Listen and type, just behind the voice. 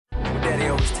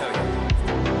always tell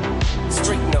you,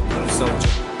 straighten up, little soldier.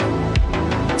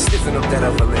 Stiffen up that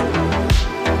upper lip.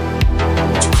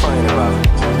 What you crying about?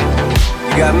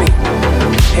 You got me?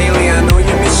 Haley, I know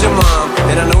you miss your mom,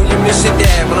 and I know you miss your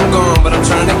dad. But I'm gone, but I'm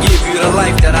trying to give you the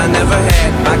life that I never had.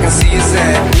 I can see it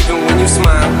sad, even when you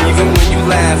smile, even when you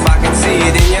laugh. I can see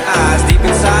it in your eyes, deep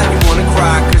inside you wanna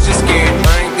cry, cause you're scared.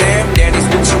 I ain't there, daddy's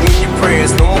with you in your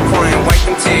prayers. No more crying, wipe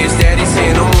them tears. Daddy's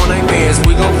here, no more nightmares.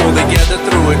 We gon' pull together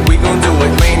through it, we gon' do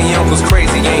it. Laney uncle's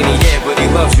crazy, ain't he? Yeah, but he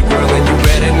loves you, girl, and you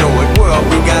better know it. World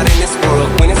we got in this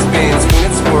world, when it spins, when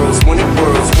it swirls, when it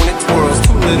whirls, when it twirls.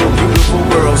 Two little beautiful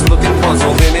girls looking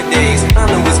puzzled in a daze. I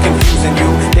know it's confusing you.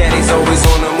 Daddy's always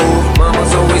on the move,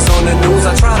 mama's always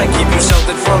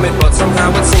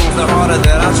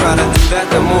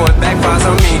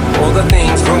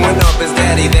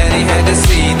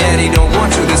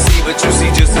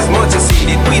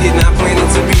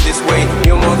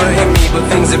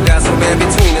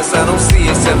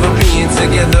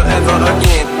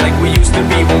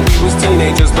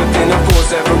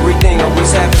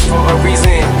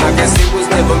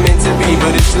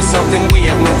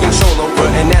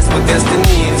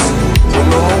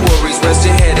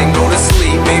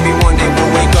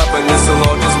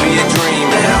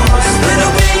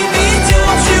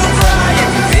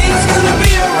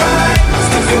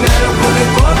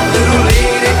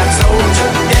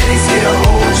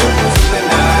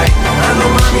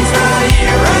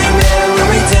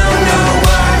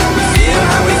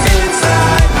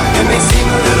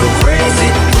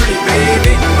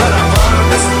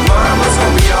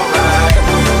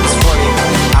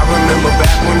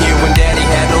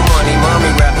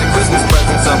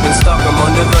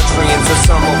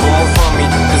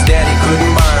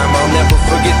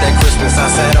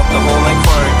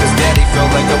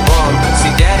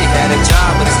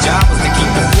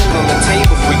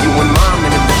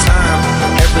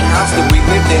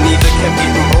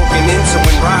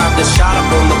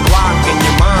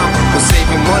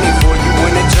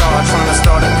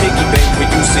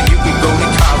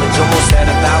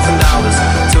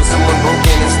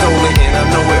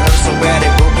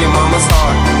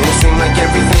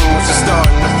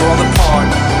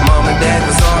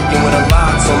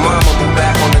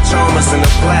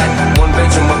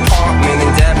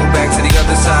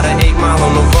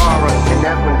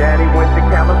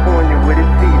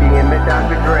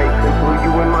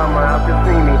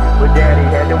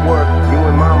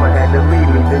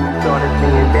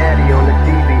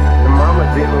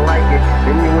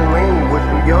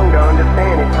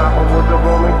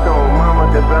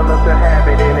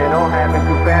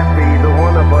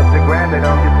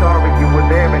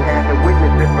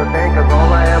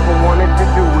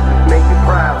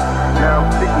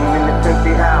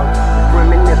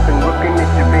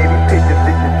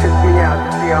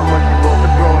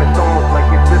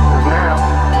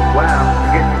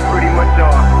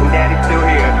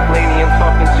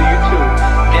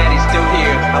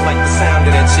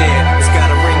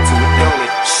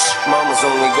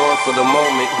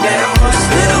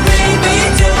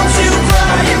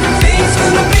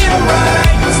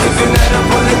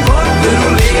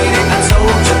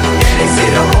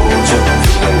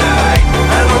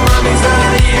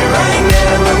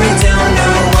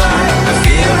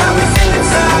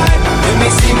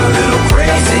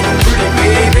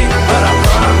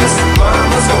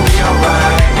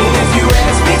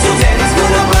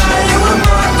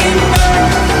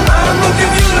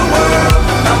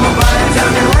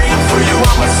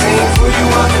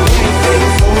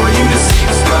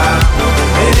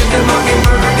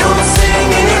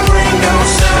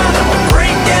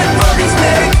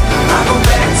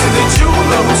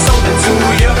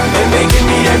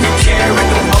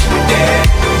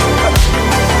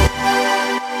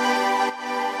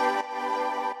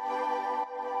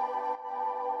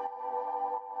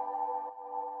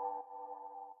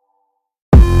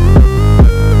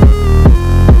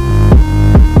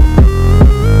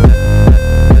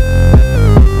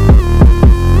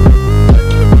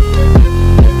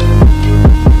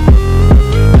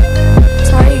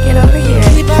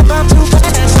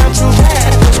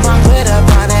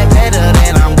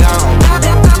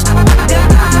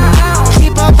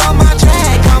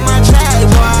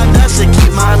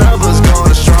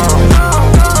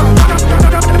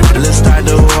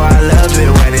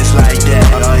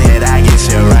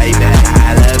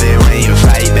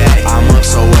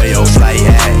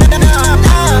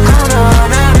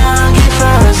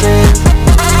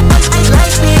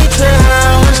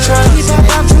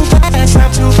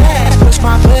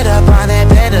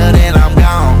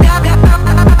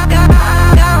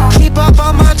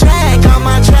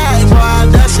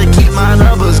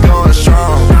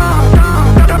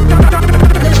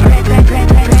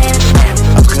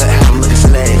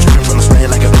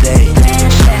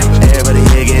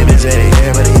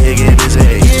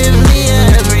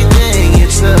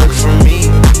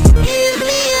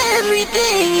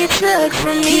work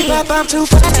for me. Keep up, I'm too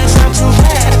fast, I'm too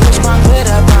fast. Push my foot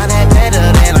up on that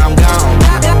pedal, then I'm gone.